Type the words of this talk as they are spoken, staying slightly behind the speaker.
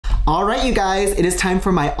All right, you guys, it is time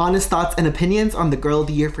for my honest thoughts and opinions on the Girl of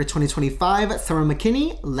the Year for 2025, Summer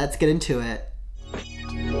Mckinny. Let's get into it.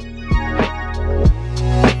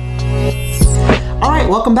 All right,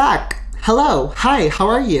 welcome back. Hello, hi, how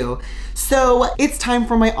are you? So it's time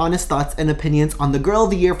for my honest thoughts and opinions on the Girl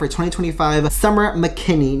of the Year for 2025, Summer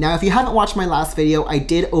Mckinny. Now, if you haven't watched my last video, I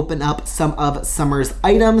did open up some of Summer's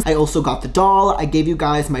items. I also got the doll. I gave you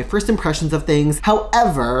guys my first impressions of things.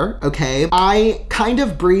 However, okay, I kind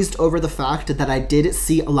of breezed over the fact that I did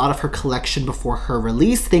see a lot of her collection before her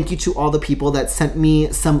release. Thank you to all the people that sent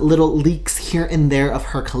me some little leaks here and there of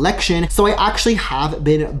her collection. So I actually have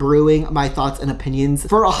been brewing my thoughts and opinions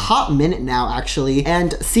for a hot minute now, actually,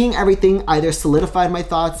 and seeing everything either solidified my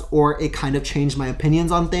thoughts or it kind of changed my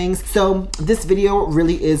opinions on things. So this video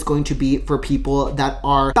really is going to be for people that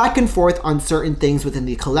are back and forth on certain things within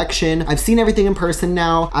the collection. I've seen everything in person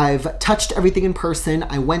now. I've touched everything in person.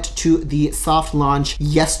 I went to the soft launch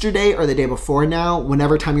yesterday or the day before now.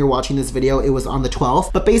 Whenever time you're watching this video, it was on the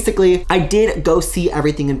 12th. But basically, I did go see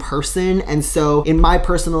everything in person. And so in my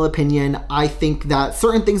personal opinion, I think that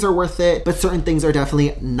certain things are worth it, but certain things are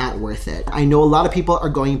definitely not worth it. I know a lot of people are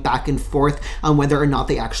going back and forth on whether or not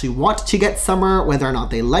they actually want to get Summer, whether or not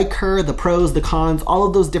they like her, the pros, the cons, all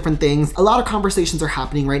of those different things. A lot of conversations are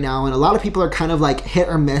happening right now, and a lot of people are kind of like hit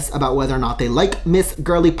or miss about whether or not they like Miss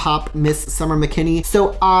Girly Pop, Miss Summer Mckinny.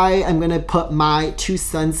 So I am gonna put my 2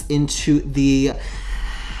 cents into the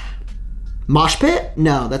mosh pit?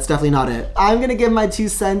 No, that's definitely not it. I'm gonna give my 2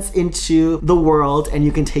 cents into the world and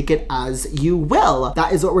you can take it as you will.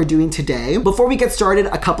 That is what we're doing today. Before we get started,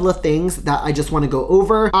 a couple of things that I just wanna go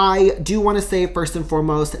over. I do wanna say first and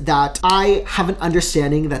foremost that I have an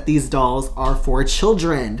understanding that these dolls are for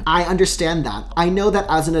children. I understand that. I know that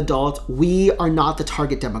as an adult, we are not the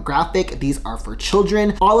target demographic. These are for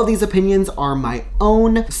children. All of these opinions are my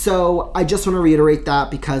own. So I just wanna reiterate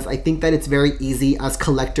that because I think that it's very easy as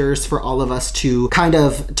collectors for all of us to kind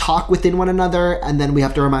of talk within one another, and then we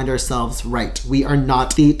have to remind ourselves, right, we are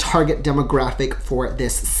not the target demographic for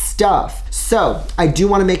this stuff. So I do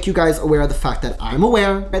want to make you guys aware of the fact that I'm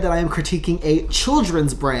aware that I am critiquing a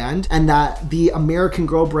children's brand and that the American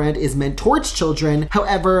Girl brand is meant towards children.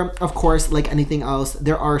 However, of course, like anything else,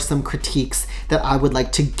 there are some critiques that I would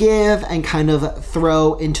like to give and kind of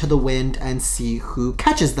throw into the wind and see who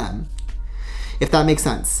catches them, if that makes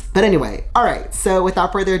sense. But anyway, all right, so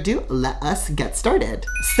without further ado, let us get started.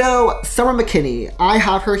 So Summer Mckinny, I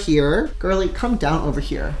have her here. Girly, come down over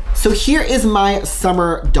here. So here is my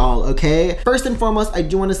Summer doll, okay? First and foremost, I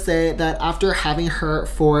do wanna say that after having her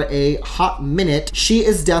for a hot minute, she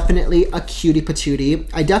is definitely a cutie patootie.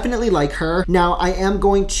 I definitely like her. Now, I am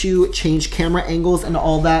going to change camera angles and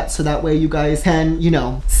all that so that way you guys can, you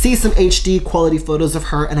know, see some HD quality photos of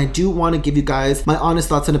her. And I do wanna give you guys my honest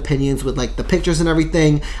thoughts and opinions with like the pictures and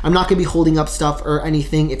everything. I'm not gonna be holding up stuff or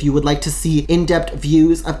anything. If you would like to see in-depth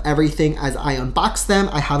views of everything as I unbox them,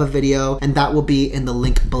 I have a video and that will be in the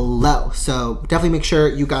link below. So definitely make sure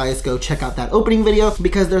you guys go check out that opening video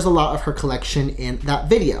because there's a lot of her collection in that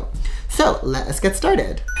video. So let us get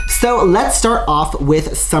started. So let's start off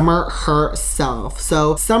with Summer herself.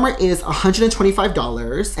 So Summer is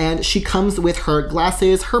 $125 and she comes with her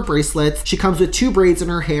glasses, her bracelets. She comes with 2 braids in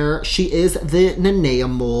her hair. She is the Nenea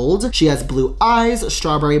mold. She has blue eyes,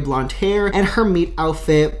 strawberry blonde hair, and her meat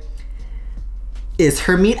outfit is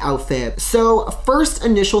her meat outfit. So first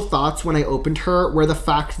initial thoughts when I opened her were the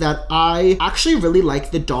fact that I actually really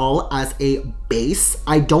like the doll as a base.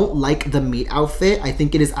 I don't like the meat outfit. I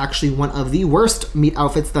think it is actually one of the worst meat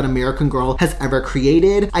outfits that American Girl has ever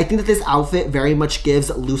created. I think that this outfit very much gives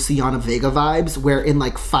Luciana Vega vibes, where in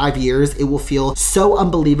like 5 years, it will feel so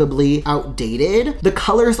unbelievably outdated. The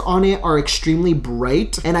colors on it are extremely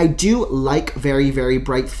bright, and I do like very, very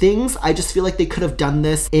bright things. I just feel like they could have done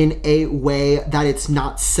this in a way that it's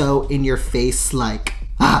not so in your face, like,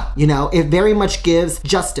 you know, it very much gives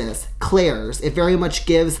Justice, Claire's, it very much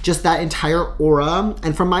gives just that entire aura.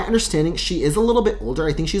 And from my understanding, she is a little bit older.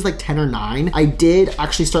 I think she's like 10 or 9. I did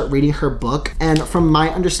actually start reading her book, and from my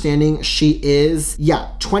understanding, she is, yeah,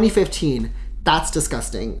 2015. That's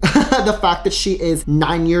disgusting. The fact that she is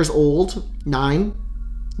 9 years old, 9,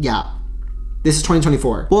 yeah. This is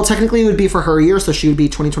 2024. Well, technically it would be for her year, so she would be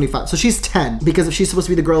 2025. So she's 10, because if she's supposed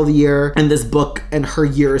to be the Girl of the Year and this book and her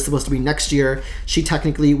year is supposed to be next year, she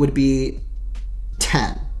technically would be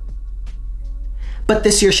 10. but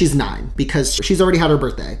this year she's 9 because she's already had her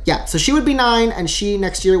birthday. Yeah, so she would be 9 and she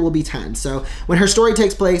next year will be 10. So when her story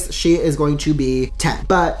takes place, she is going to be 10.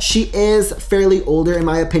 But she is fairly older in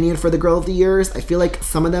my opinion for the girl of the years. I feel like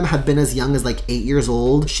some of them have been as young as like 8 years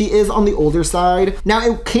old. She is on the older side. Now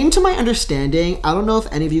it came to my understanding, I don't know if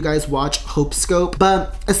any of you guys watch Hope Scope,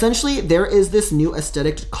 but essentially there is this new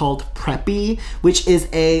aesthetic called preppy, which is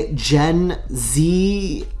a Gen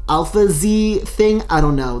Z, Alpha Z thing. I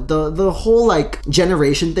don't know. The whole like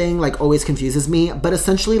generation thing like always confuses me, but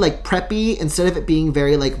essentially like preppy, instead of it being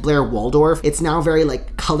very like Blair Waldorf, it's now very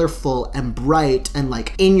like colorful and bright and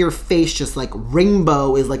like in your face, just like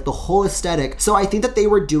rainbow is like the whole aesthetic. So I think that they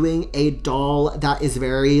were doing a doll that is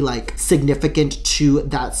very like significant to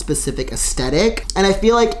that specific aesthetic. And I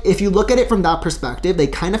feel like if you look at it from that perspective, they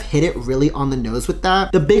kind of hit it really on the nose with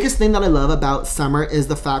that. The biggest thing that I love about Summer is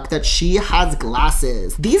the fact that she has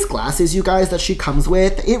glasses. These glasses, you guys, that she comes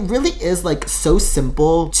with, it really is like so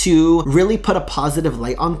simple to really put a positive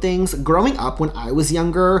light on things. Growing up when I was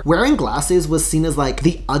younger, wearing glasses was seen as like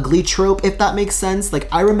the ugly trope, if that makes sense.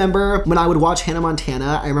 Like I remember when I would watch Hannah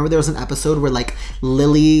Montana, I remember there was an episode where like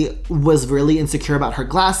Lily was really insecure about her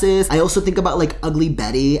glasses. I also think about like Ugly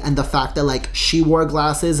Betty and the fact that like she wore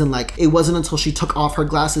glasses and like it wasn't until she took off her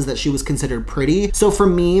glasses that she was considered pretty. So for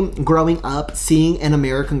me, growing up, seeing an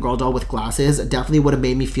American Girl doll with glasses definitely would have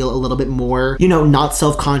made me feel a little bit more, you know, not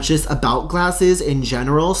self-conscious about glasses in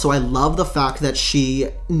general. So I love the fact that she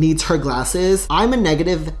needs her glasses. I'm a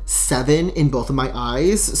 -7 in both of my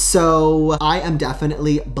eyes, so I am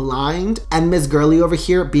definitely blind, and Miss Girly over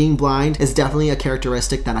here being blind is definitely a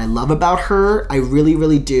characteristic that I love about her. I really,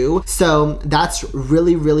 really do. So that's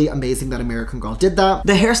really, really amazing that American Girl did that.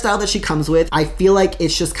 The hairstyle that she comes with, I feel like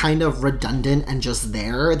it's just kind of redundant and just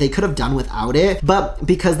there. They could have done without it, but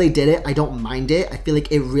because they did it, I don't mind it. I feel like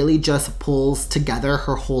it really just pulls together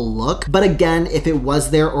her whole look. But again, if it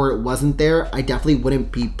was there or it wasn't there, I definitely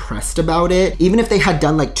wouldn't be pressed about it. Even if they had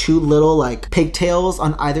done like 2 little like pigtails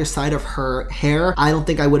on either side of her hair, I don't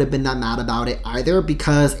think I would have been that mad about it either,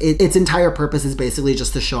 because its entire purpose is basically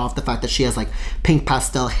just to show off the fact that she has like pink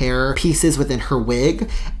pastel hair pieces within her wig.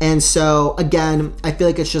 And so again, I feel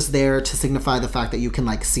like it's just there to signify the fact that you can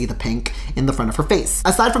like see the pink in the front of her face.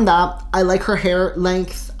 Aside from that, I like her hair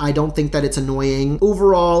length. I don't think that it's annoying.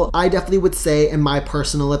 Overall, I definitely would say, in my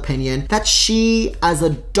personal opinion, that she as a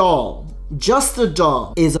doll, just a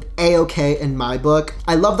doll, is a-okay in my book.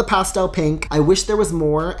 I love the pastel pink. I wish there was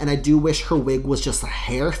more, and I do wish her wig was just a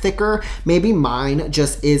hair thicker. Maybe mine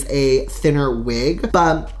just is a thinner wig,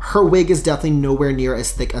 but her wig is definitely nowhere near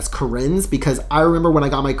as thick as Corinne's, because I remember when I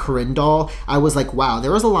got my Corinne doll, I was like, wow,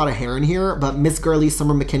 there was a lot of hair in here. But Miss Girly,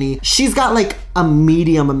 Summer Mckinny, she's got like a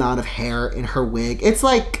medium amount of hair in her wig. It's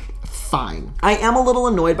like fine. I am a little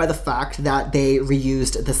annoyed by the fact that they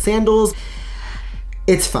reused the sandals.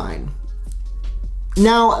 It's fine.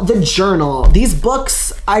 Now, the journal. These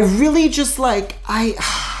books, I really just like,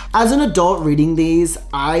 as an adult reading these,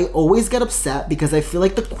 I always get upset because I feel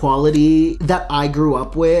like the quality that I grew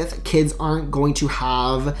up with, kids aren't going to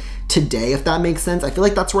have today, if that makes sense. I feel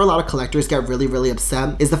like that's where a lot of collectors get really, really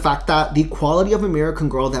upset, is the fact that the quality of American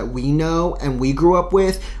Girl that we know and we grew up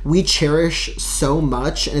with, we cherish so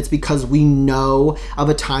much, and it's because we know of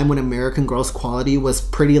a time when American Girl's quality was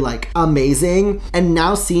pretty like amazing. And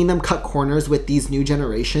now seeing them cut corners with these new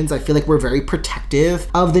generations, I feel like we're very protective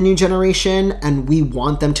of the new generation and we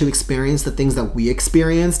want them to experience the things that we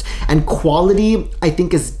experienced. And quality, I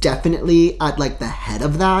think, is definitely at like the head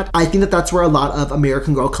of that. I think that that's where a lot of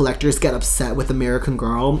American Girl collectors get upset with American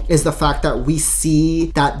Girl, is the fact that we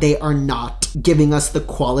see that they are not giving us the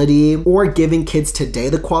quality or giving kids today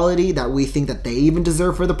the quality that we think that they even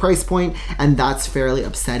deserve for the price point, and that's fairly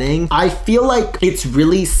upsetting. I feel like it's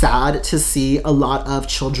really sad to see a lot of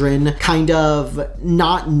children kind of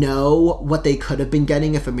not know what they could have been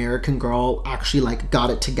getting if American Girl actually like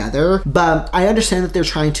got it together. But I understand that they're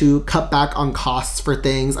trying to cut back on costs for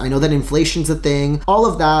things. I know that inflation's a thing, all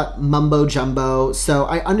of that mumbo jumbo. So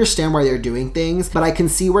I understand why they're doing things, but I can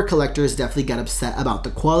see where collectors definitely get upset about the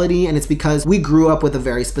quality, and it's because we grew up with a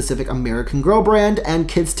very specific American Girl brand, and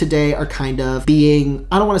kids today are kind of being,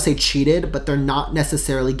 I don't want to say cheated, but they're not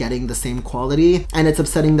necessarily getting the same quality. And it's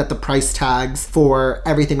upsetting that the price tags for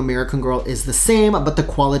everything American Girl is the same, but the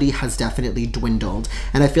quality has definitely dwindled.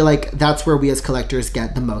 And I feel like that's where we as collectors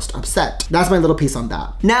get the most upset. That's my little piece on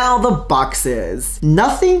that. Now, the boxes.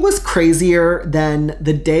 Nothing was crazier than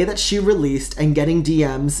the day that she released and getting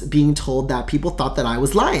DMs being told that people thought that I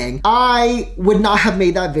was lying. I would not have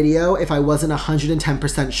made that video if I wasn't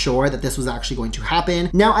 110% sure that this was actually going to happen.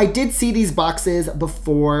 Now, I did see these boxes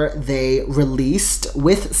before they released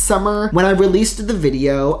with Summer. When I released the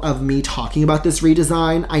video of me talking about this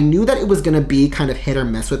redesign, I knew that it was gonna be kind of hit or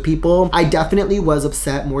miss with people. I definitely was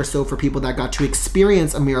upset, more so for people that got to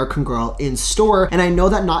experience American Girl in store, and I know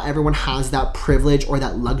that not everyone has that privilege or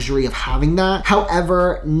that luxury of having that.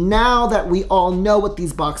 However, now that we all know what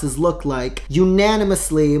these boxes look like,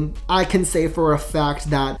 unanimously, I can say for a fact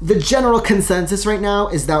that the general consensus right now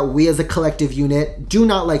is that we as a collective unit do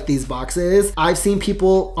not like these boxes. I've seen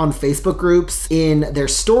people on Facebook groups, in their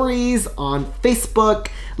stories, on Facebook,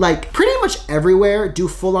 like pretty much everywhere, do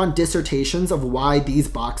full-on dissertations of why these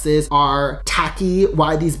boxes are tacky,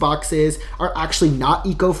 why these boxes are actually not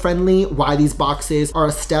eco-friendly, why these boxes are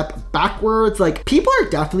a step backwards. Like, people are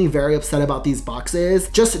definitely very upset about these boxes.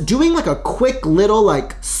 Just doing like a quick little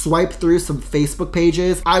like swipe through some Facebook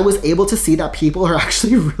pages, I was able to see that people are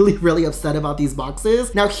actually really upset about these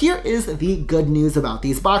boxes. Now, here is the good news about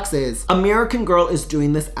these boxes. American Girl is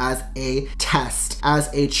doing this as a test, as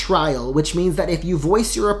a trial, which means that if you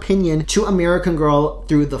voice your opinion to American Girl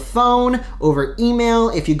through the phone, over email,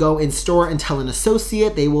 if you go in store and tell an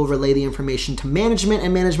associate, they will relay the information to management,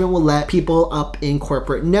 and management will let people up in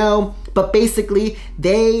corporate know. But basically,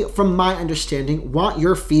 they, from my understanding, want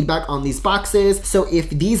your feedback on these boxes. So if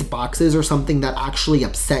these boxes are something that actually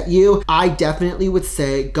upset you, I definitely would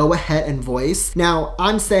say go ahead and voice. Now,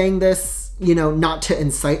 I'm saying this, you know, not to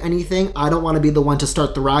incite anything. I don't want to be the one to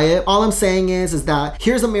start the riot. All I'm saying is that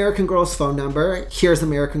here's American Girl's phone number, here's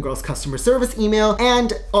American Girl's customer service email,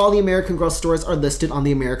 and all the American Girl stores are listed on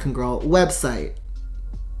the American Girl website.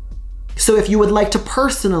 So if you would like to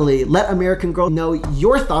personally let American Girl know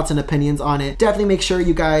your thoughts and opinions on it, definitely make sure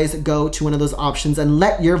you guys go to one of those options and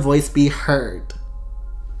let your voice be heard.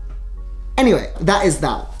 Anyway, that is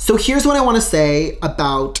that. So here's what I want to say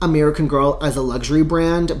about American Girl as a luxury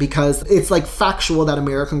brand, because it's like factual that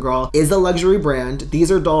American Girl is a luxury brand.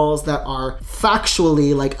 These are dolls that are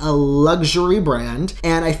factually like a luxury brand.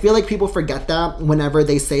 And I feel like people forget that whenever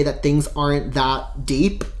they say that things aren't that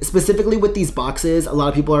deep. Specifically with these boxes, a lot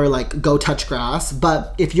of people are like, go touch grass.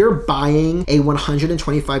 But if you're buying a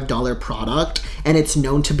 $125 product and it's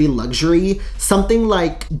known to be luxury, something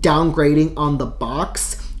like downgrading on the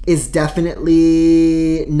box is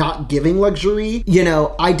definitely not giving luxury. You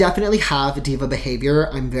know, I definitely have diva behavior.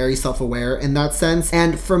 I'm very self-aware in that sense.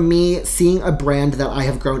 And for me, seeing a brand that I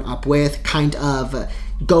have grown up with kind of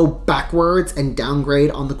go backwards and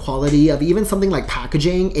downgrade on the quality of even something like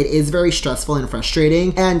packaging, it is very stressful and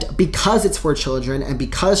frustrating. And because it's for children, and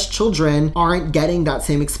because children aren't getting that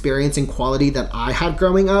same experience and quality that I had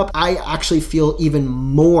growing up, I actually feel even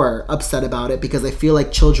more upset about it, because I feel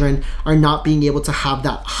like children are not being able to have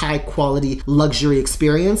that high quality luxury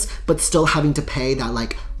experience, but still having to pay that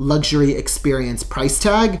like luxury experience price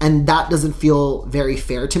tag. And that doesn't feel very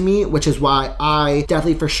fair to me, which is why I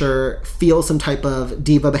definitely for sure feel some type of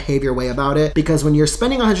diva behavior way about it. Because when you're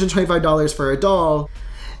spending $125 for a doll,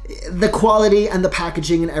 the quality and the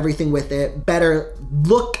packaging and everything with it better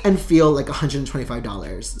look and feel like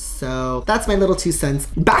 $125. So that's my little 2 cents.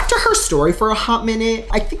 Back to her story for a hot minute.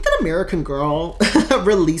 I think that American Girl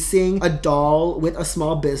releasing a doll with a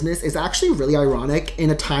small business is actually really ironic in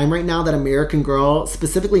a time right now that American Girl,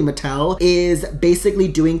 specifically Mattel, is basically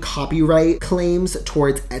doing copyright claims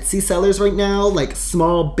towards Etsy sellers right now, like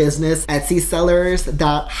small business Etsy sellers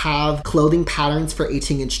that have clothing patterns for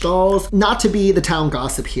 18-inch dolls. Not to be the town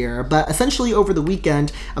gossip here, but essentially over the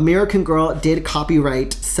weekend, American Girl did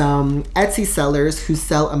copyright some Etsy sellers who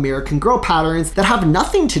sell American Girl patterns that have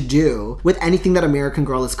nothing to do with anything that American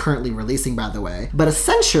Girl is currently releasing, by the way. But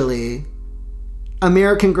essentially,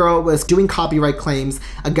 American Girl was doing copyright claims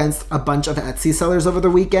against a bunch of Etsy sellers over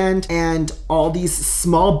the weekend, and all these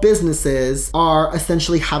small businesses are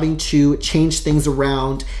essentially having to change things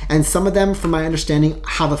around, and some of them, from my understanding,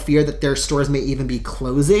 have a fear that their stores may even be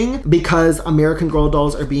closing because American Girl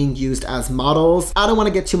dolls are being used as models. I don't want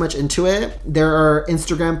to get too much into it. There are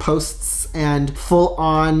Instagram posts and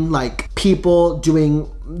full-on like people doing,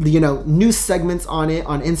 you know, news segments on it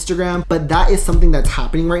on Instagram, but that is something that's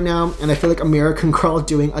happening right now. And I feel like American Girl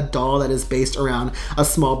doing a doll that is based around a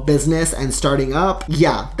small business and starting up,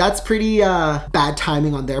 yeah, that's pretty bad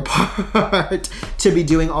timing on their part to be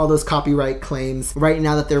doing all those copyright claims right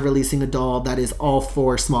now that they're releasing a doll that is all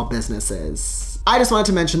for small businesses. I just wanted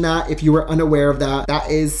to mention that if you were unaware of that, that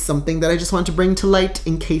is something that I just wanted to bring to light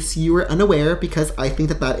in case you were unaware, because I think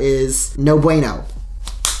that that is no bueno.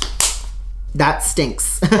 that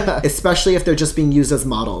stinks, especially if they're just being used as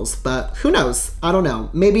models. But who knows? I don't know.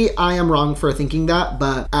 Maybe I am wrong for thinking that,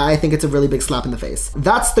 but I think it's a really big slap in the face.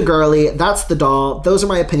 That's the girly, that's the doll. Those are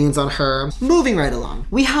my opinions on her. Moving right along.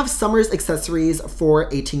 We have Summer's accessories for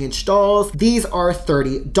 18-inch dolls. These are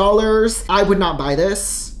 $30. I would not buy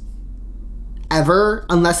this ever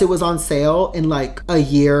unless it was on sale in like a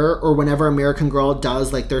year or whenever American Girl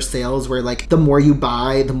does like their sales where like the more you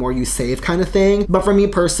buy, the more you save kind of thing. But for me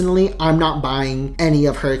personally, I'm not buying any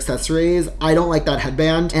of her accessories. I don't like that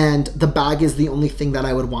headband, and the bag is the only thing that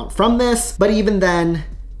I would want from this. But even then,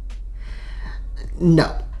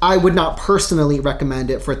 no. I would not personally recommend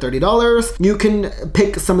it for $30. You can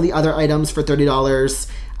pick some of the other items for $30.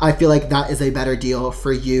 I feel like that is a better deal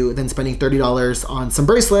for you than spending $30 on some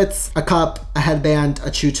bracelets, a cup, a headband, a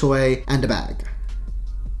chew toy, and a bag.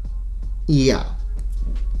 Yeah.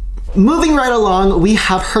 Moving right along, we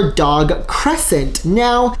have her dog, Crescent.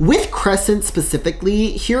 Now, with Crescent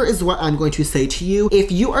specifically, here is what I'm going to say to you. If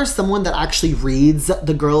you are someone that actually reads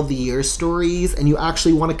the Girl of the Year stories and you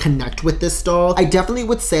actually want to connect with this doll, I definitely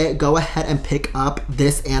would say go ahead and pick up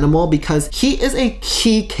this animal because he is a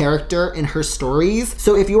key character in her stories.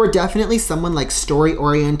 So if you are definitely someone like story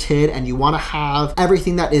oriented and you want to have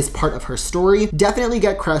everything that is part of her story, definitely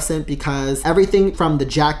get Crescent because everything from the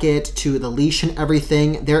jacket to the leash and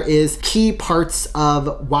everything, there is key parts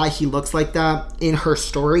of why he looks like that in her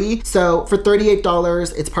story. So for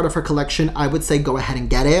 $38, it's part of her collection. I would say go ahead and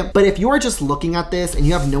get it. But if you are just looking at this and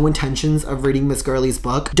you have no intentions of reading Miss Girly's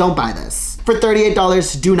book, don't buy this. For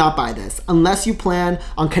 $38, do not buy this. Unless you plan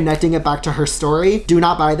on connecting it back to her story, do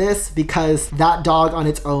not buy this because that dog on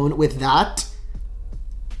its own with that,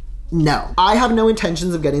 no. I have no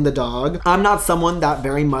intentions of getting the dog. I'm not someone that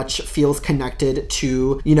very much feels connected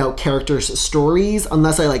to, you know, characters' stories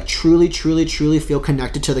unless I like truly feel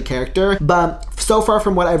connected to the character. But so far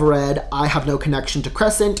from what I've read, I have no connection to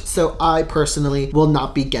Crescent, so I personally will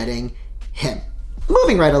not be getting him.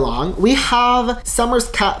 Moving right along, we have Summer's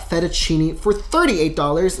cat Fettuccine for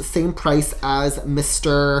 $38, same price as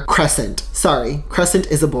Mr. Crescent. Sorry, Crescent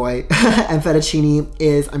is a boy and Fettuccine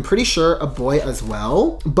is, I'm pretty sure, a boy as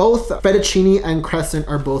well. Both Fettuccine and Crescent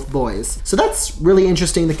are both boys. So that's really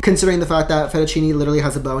interesting considering the fact that Fettuccine literally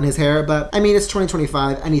has a bow in his hair, but I mean, it's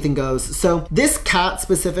 2025, anything goes. So this cat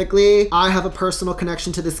specifically, I have a personal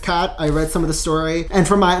connection to this cat. I read some of the story, and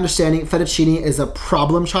from my understanding, Fettuccine is a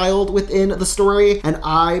problem child within the story. And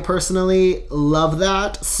I personally love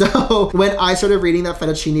that. So when I started reading that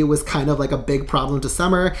Fettuccine was kind of like a big problem to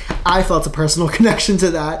Summer, I felt a personal connection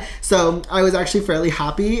to that. So I was actually fairly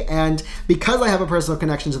happy. And because I have a personal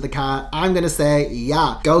connection to the cat, I'm gonna say,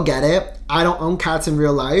 yeah, go get it. I don't own cats in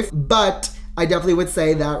real life, but I definitely would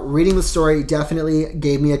say that reading the story definitely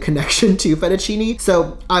gave me a connection to Fettuccine.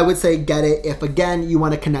 So I would say get it if, again, you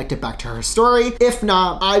want to connect it back to her story. If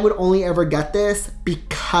not, I would only ever get this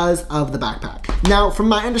because of the backpack. Now, from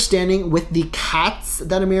my understanding with the cats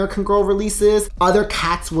that American Girl releases, other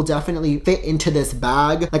cats will definitely fit into this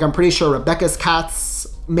bag. Like I'm pretty sure Rebecca's cats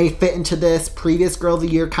may fit into this, previous Girl of the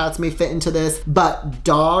Year cats may fit into this, but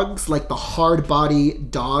dogs, like the hard body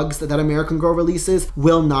dogs that American Girl releases,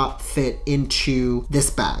 will not fit into this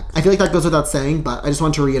bag. I feel like that goes without saying, but I just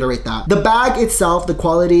want to reiterate that. The bag itself, the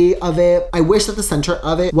quality of it, I wish that the center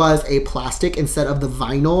of it was a plastic instead of the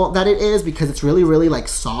vinyl that it is because it's really like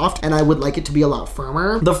soft and I would like it to be a lot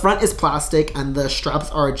firmer. The front is plastic and the straps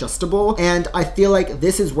are adjustable, and I feel like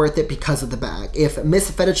this is worth it because of the bag. If Miss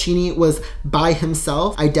Fettuccine was by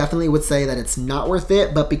himself, I definitely would say that it's not worth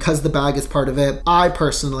it, but because the bag is part of it, I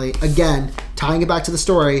personally, again, tying it back to the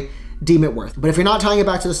story, deem it worth. But if you're not tying it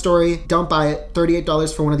back to the story, don't buy it.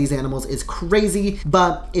 $38 for one of these animals is crazy,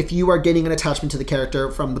 but if you are getting an attachment to the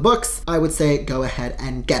character from the books, I would say go ahead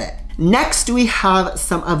and get it. Next, we have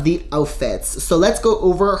some of the outfits. So let's go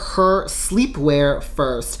over her sleepwear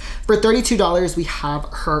first. For $32, we have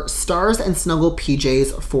her Stars and Snuggle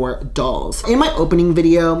PJs for dolls. In my opening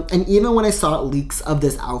video, and even when I saw leaks of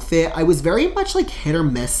this outfit, I was very much like hit or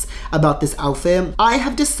miss about this outfit. I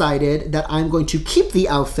have decided that I'm going to keep the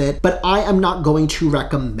outfit, but I am not going to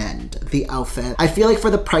recommend the outfit. I feel like for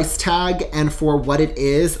the price tag and for what it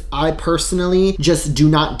is, I personally just do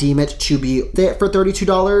not deem it to be fit for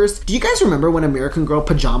 $32. Do you guys remember when American Girl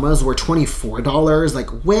pajamas were $24?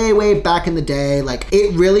 Like way back in the day, like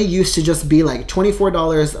it really used to just be like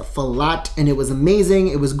 $24 flat and it was amazing.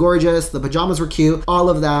 It was gorgeous. The pajamas were cute, all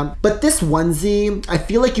of that. But this onesie, I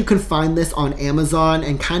feel like you can find this on Amazon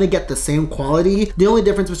and kind of get the same quality. The only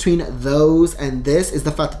difference between those and this is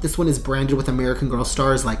the fact that this one is branded with American Girl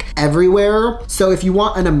stars like everywhere. So if you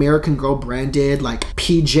want an American Girl branded like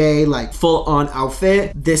PJ, like full on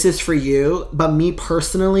outfit, this is for you. But me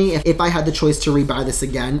personally, me, if I had the choice to rebuy this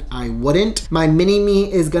again, I wouldn't. My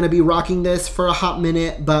mini-me is gonna be rocking this for a hot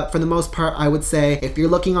minute, but for the most part, I would say if you're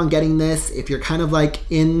looking on getting this, if you're kind of like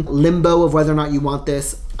in limbo of whether or not you want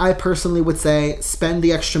this, I personally would say spend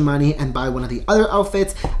the extra money and buy one of the other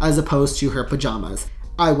outfits as opposed to her pajamas.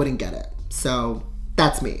 I wouldn't get it. So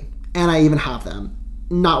that's me. And I even have them.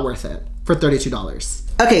 Not worth it for $32.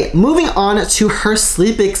 Okay, moving on to her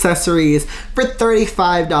sleep accessories for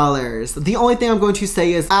 $35. The only thing I'm going to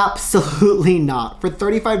say is absolutely not. For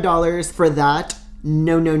 $35 for that,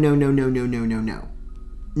 no, no, no, no, no, no, no, no, no.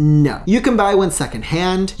 No. You can buy one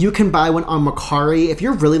secondhand. You can buy one on Mckinny. If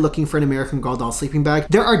you're really looking for an American Girl doll sleeping bag,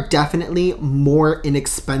 there are definitely more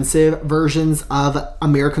inexpensive versions of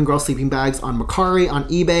American Girl sleeping bags on Mckinny, on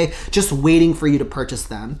eBay, just waiting for you to purchase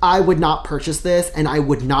them. I would not purchase this and I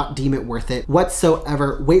would not deem it worth it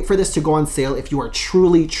whatsoever. Wait for this to go on sale if you are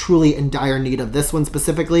truly, truly in dire need of this one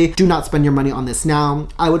specifically. Do not spend your money on this now.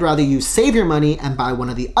 I would rather you save your money and buy one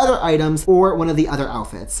of the other items or one of the other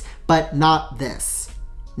outfits, but not this.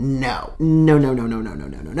 No. No, no, no, no, no, no,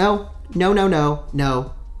 no, no, no, no, no, no,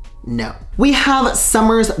 no, no. We have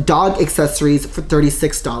Summer's dog accessories for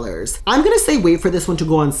 $36. I'm gonna say wait for this one to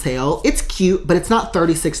go on sale. It's cute, but it's not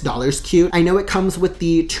 $36 cute. I know it comes with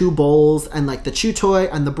the 2 bowls and like the chew toy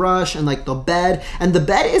and the brush and like the bed, and the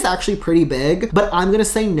bed is actually pretty big, but I'm gonna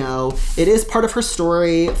say no. It is part of her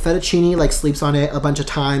story. Fettuccine like sleeps on it a bunch of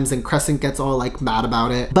times and Crescent gets all like mad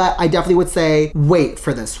about it, but I definitely would say wait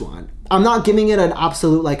for this one. I'm not giving it an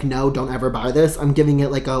absolute like, no, don't ever buy this. I'm giving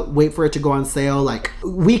it like a wait for it to go on sale. Like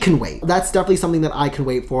we can wait. That's definitely something that I can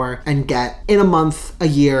wait for and get in a month, a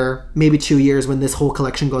year, maybe 2 years when this whole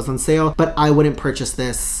collection goes on sale, but I wouldn't purchase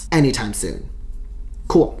this anytime soon.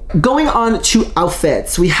 Cool. Going on to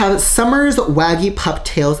outfits, we have Summer's Waggy Pup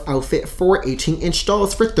Tails outfit for 18-inch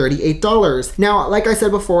dolls for $38. Now, like I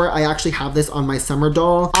said before, I actually have this on my Summer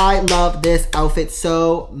doll. I love this outfit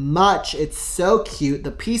so much. It's so cute.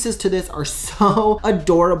 The pieces to this are so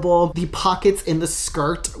adorable. The pockets in the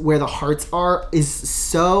skirt where the hearts are is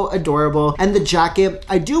so adorable. And the jacket,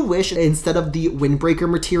 I do wish instead of the windbreaker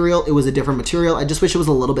material, it was a different material. I just wish it was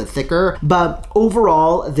a little bit thicker. But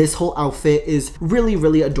overall, this whole outfit is really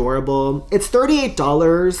adorable. It's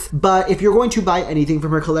 $38, but if you're going to buy anything from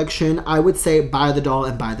her collection, I would say buy the doll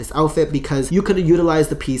and buy this outfit because you could utilize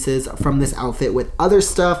the pieces from this outfit with other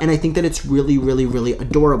stuff, and I think that it's really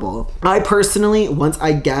adorable. I personally, once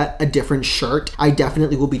I get a different shirt, I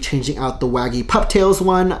definitely will be changing out the Waggy Pup Tails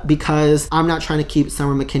one because I'm not trying to keep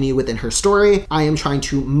Summer Mckinny within her story. I am trying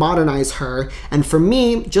to modernize her, and for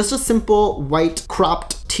me, just a simple white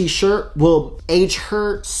cropped t-shirt will age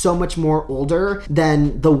her so much more older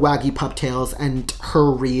than the Waggy Pup Tails and her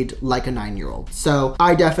read like a 9-year-old. So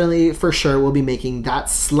I definitely for sure will be making that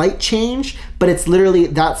slight change, but it's literally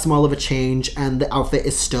that small of a change and the outfit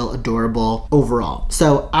is still adorable overall.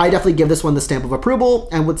 So I definitely give this one the stamp of approval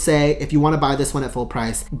and would say if you want to buy this one at full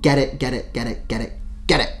price, get it, get it, get it, get it,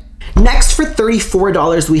 get it. Next, for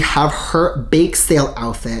 $34, we have her bake sale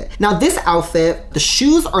outfit. Now this outfit, the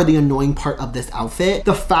shoes are the annoying part of this outfit.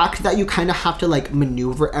 The fact that you kind of have to like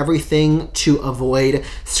maneuver everything to avoid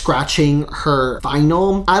scratching her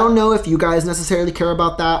vinyl. I don't know if you guys necessarily care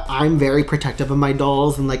about that. I'm very protective of my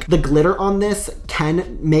dolls, and like the glitter on this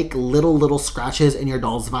can make little scratches in your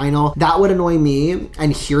doll's vinyl. That would annoy me,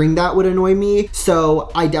 and hearing that would annoy me.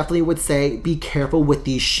 So I definitely would say be careful with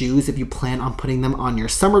these shoes if you plan on putting them on your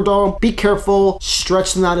Summer doll. Be careful,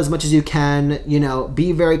 stretch them out as much as you can, you know,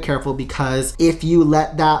 be very careful because if you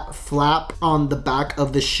let that flap on the back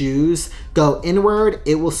of the shoes go inward,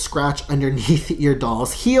 it will scratch underneath your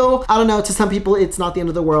doll's heel. I don't know, to some people it's not the end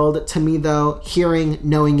of the world. To me though,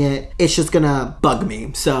 knowing it, it's just gonna bug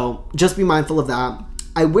me. So just be mindful of that.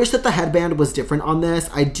 I wish that the headband was different on this.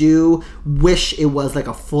 I do wish it was like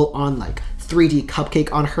a full-on like 3D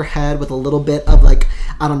cupcake on her head with a little bit of like,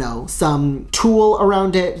 I don't know, some tulle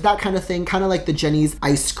around it, that kind of thing, kind of like the Jenny's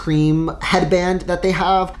ice cream headband that they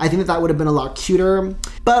have. I think that that would have been a lot cuter.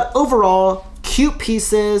 But overall, cute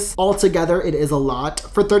pieces. Altogether, it is a lot.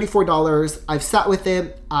 For $34, I've sat with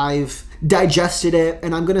it, I've digested it,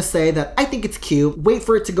 and I'm gonna say that I think it's cute. Wait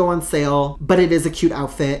for it to go on sale, but it is a cute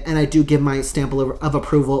outfit, and I do give my stamp of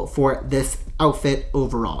approval for this outfit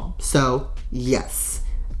overall. So yes,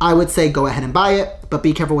 I would say go ahead and buy it, but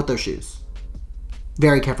be careful with those shoes.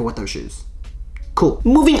 Very careful with those shoes. Cool.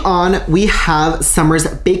 Moving on, we have Summer's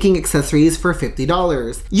baking accessories for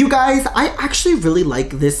 $50. You guys, I actually really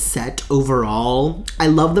like this set overall. I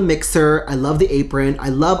love the mixer, I love the apron, I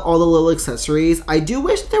love all the little accessories. I do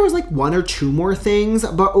wish there was like one or two more things,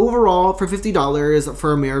 but overall for $50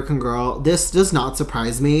 for American Girl, this does not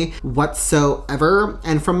surprise me whatsoever.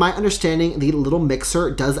 And from my understanding, the little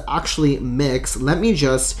mixer does actually mix. Let me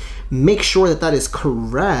just make sure that that is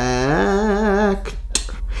correct.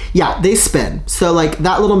 Yeah, they spin. So like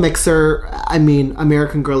that little mixer, I mean,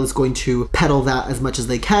 American Girl is going to pedal that as much as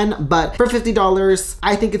they can, but for $50,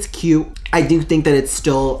 I think it's cute. I do think that it's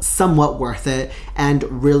still somewhat worth it and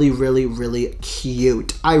really, really, really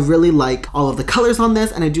cute. I really like all of the colors on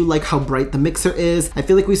this, and I do like how bright the mixer is. I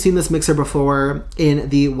feel like we've seen this mixer before in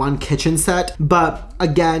the One Kitchen set, but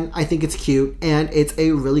again, I think it's cute, and it's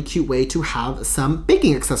a really cute way to have some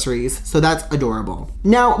baking accessories. So that's adorable.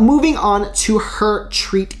 Now, moving on to her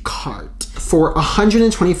treat cart. For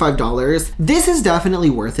 $125, this is definitely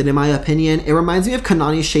worth it in my opinion. It reminds me of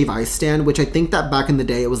Kanani's Shave Ice Stand, which I think that back in the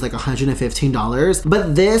day it was like $115.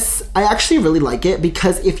 But this, I actually really like it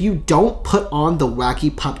because if you don't put on the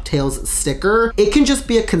Wacky Pup Tails sticker, it can just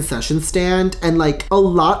be a concession stand. And like a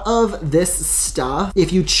lot of this stuff,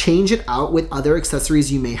 if you change it out with other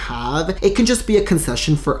accessories you may have, it can just be a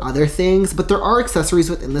concession for other things. But there are accessories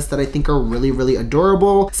within this that I think are really, really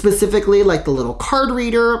adorable. Specifically like the little card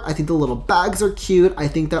reader. I think the little bags are cute. I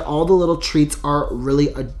think that all the little treats are really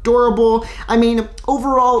adorable. I mean,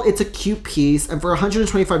 overall, it's a cute piece. And for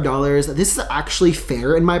 $125, this is actually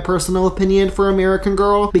fair in my personal opinion for American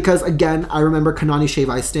Girl. Because again, I remember Kanani Shave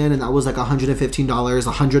Ice Stand and that was like $115,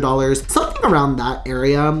 $100, something around that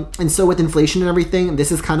area. And so with inflation and everything,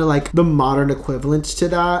 this is kind of like the modern equivalent to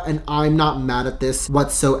that. And I'm not mad at this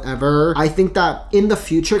whatsoever. I think that in the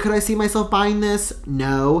future, could I see myself buying this?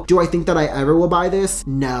 No. Do I think that I ever will buy this?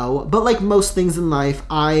 No. But like most things in life,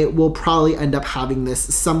 I will probably end up having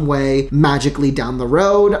this some way magically down the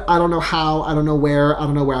road. I don't know how, I don't know where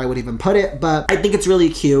I would even put it, but I think it's really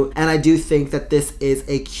cute. And I do think that this is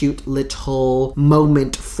a cute little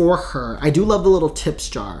moment for her. I do love the little tips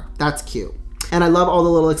jar. That's cute. And I love all the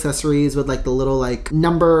little accessories with like the little like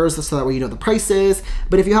numbers so that way you know the prices.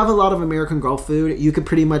 But if you have a lot of American Girl food, you could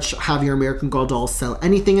pretty much have your American Girl dolls sell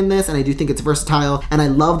anything in this. And I do think it's versatile. And I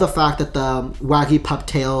love the fact that the Wacky Pup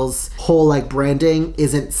Tails whole like branding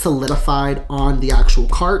isn't solidified on the actual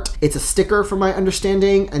cart. It's a sticker from my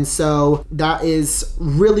understanding. And so that is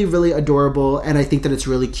really, really adorable. And I think that it's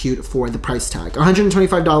really cute for the price tag.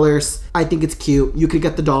 $125, I think it's cute. You could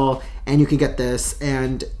get the doll and you can get this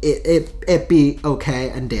and it be okay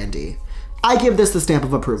and dandy. I give this the stamp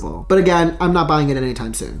of approval, but again, I'm not buying it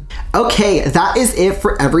anytime soon. Okay, that is it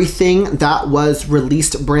for everything that was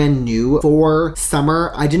released brand new for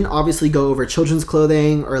summer. I didn't obviously go over children's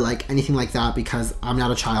clothing or like anything like that because I'm not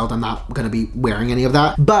a child. I'm not gonna be wearing any of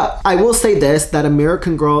that. But I will say this, that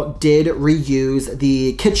American Girl did reuse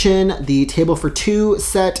the kitchen, the table for two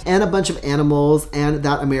set, and a bunch of animals, and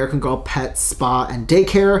that American Girl pet spa and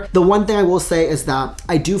daycare. The one thing I will say is that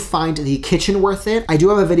I do find the kitchen worth it. I do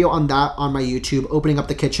have a video on that on my YouTube, opening up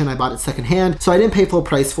the kitchen. I bought it secondhand, so I didn't pay full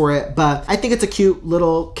price for it, but I think it's a cute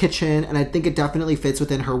little kitchen and I think it definitely fits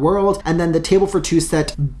within her world. And then the table for two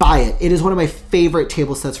set, buy it. It is one of my favorite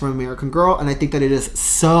table sets from American Girl, and I think that it is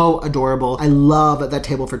so adorable. I love that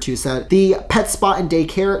table for two set. The pet spot and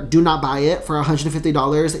daycare, do not buy it. For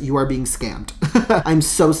 $150, you are being scammed. I'm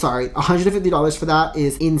so sorry. $150 for that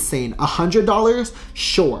is insane. $100,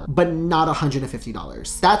 sure, but not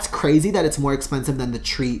 $150. That's crazy that it's more expensive than the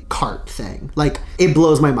treat cart thing. Like, it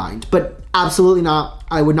blows my mind, but absolutely not.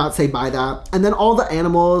 I would not say buy that. And then all the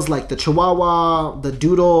animals like the Chihuahua, the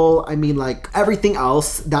Doodle, I mean like everything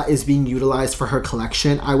else that is being utilized for her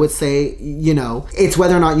collection, I would say, you know, it's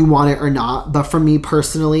whether or not you want it or not. But for me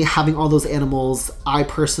personally, having all those animals, I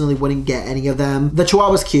personally wouldn't get any of them. The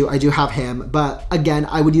Chihuahua's cute, I do have him, but again,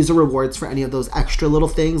 I would use the rewards for any of those extra little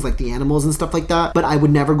things like the animals and stuff like that. But I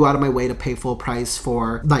would never go out of my way to pay full price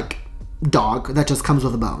for like dog that just comes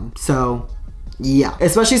with a bone. So yeah,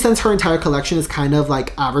 especially since her entire collection is kind of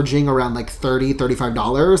like averaging around like $30,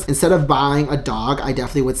 $35. Instead of buying a dog, I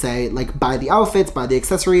definitely would say like buy the outfits, buy the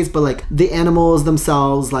accessories, but like the animals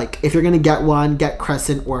themselves, like if you're gonna get one, get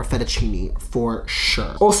Crescent or Fettuccine for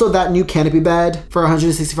sure. Also, that new canopy bed for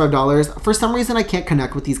 $165. For some reason, I can't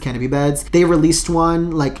connect with these canopy beds. They released one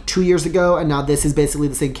like 2 years ago, and now this is basically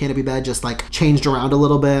the same canopy bed, just like changed around a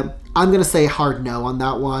little bit. I'm gonna say hard no on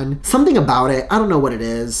that one. Something about it, I don't know what it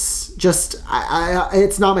is. just,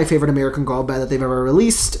 it's not my favorite American Girl bed that they've ever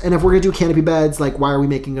released. And if we're gonna do canopy beds, like, why are we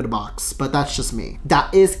making it a box? But that's just me.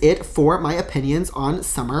 That is it for my opinions on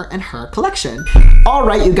Summer and her collection. All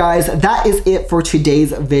right, you guys, that is it for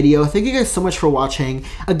today's video. Thank you guys so much for watching.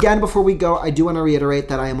 Again, before we go, I do want to reiterate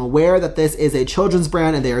that I am aware that this is a children's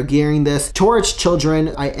brand and they are gearing this towards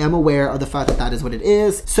children. I am aware of the fact that that is what it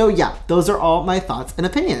is. So yeah, those are all my thoughts and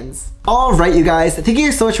opinions. All right, you guys, thank you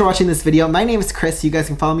guys so much for watching this video. My name is Chris. You guys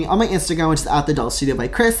can follow me on my Instagram, which is @TheDollStudio by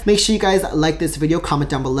Chris. Make sure you guys like this video, comment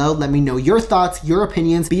down below. Let me know your thoughts, your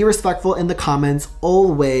opinions. Be respectful in the comments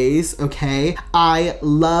always, okay? I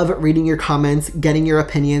love reading your comments, getting your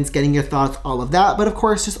opinions, getting your thoughts, all of that. But of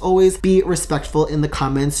course, just always be respectful in the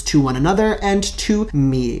comments to one another and to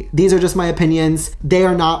me. These are just my opinions. They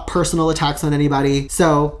are not personal attacks on anybody.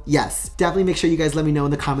 So yes, definitely make sure you guys let me know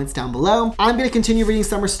in the comments down below. I'm gonna continue reading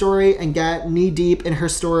Summer's story and get knee deep in her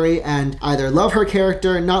story and either love her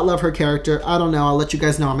character, not love her character. I don't know. I'll let you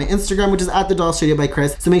guys know on my Instagram, which is @TheDollStudio by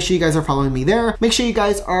Chris. So make sure you guys are following me there. Make sure you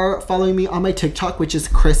guys are following me on my TikTok, which is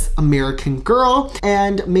Chris American Girl.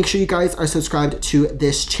 And make sure you guys are subscribed to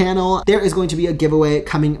this channel. There is going to be a giveaway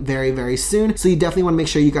coming very, very soon. So you definitely want to make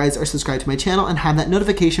sure you guys are subscribed to my channel and have that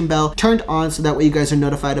notification bell turned on so that way you guys are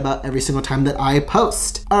notified about every single time that I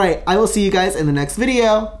post. All right, I will see you guys in the next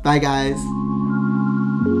video. Bye, guys.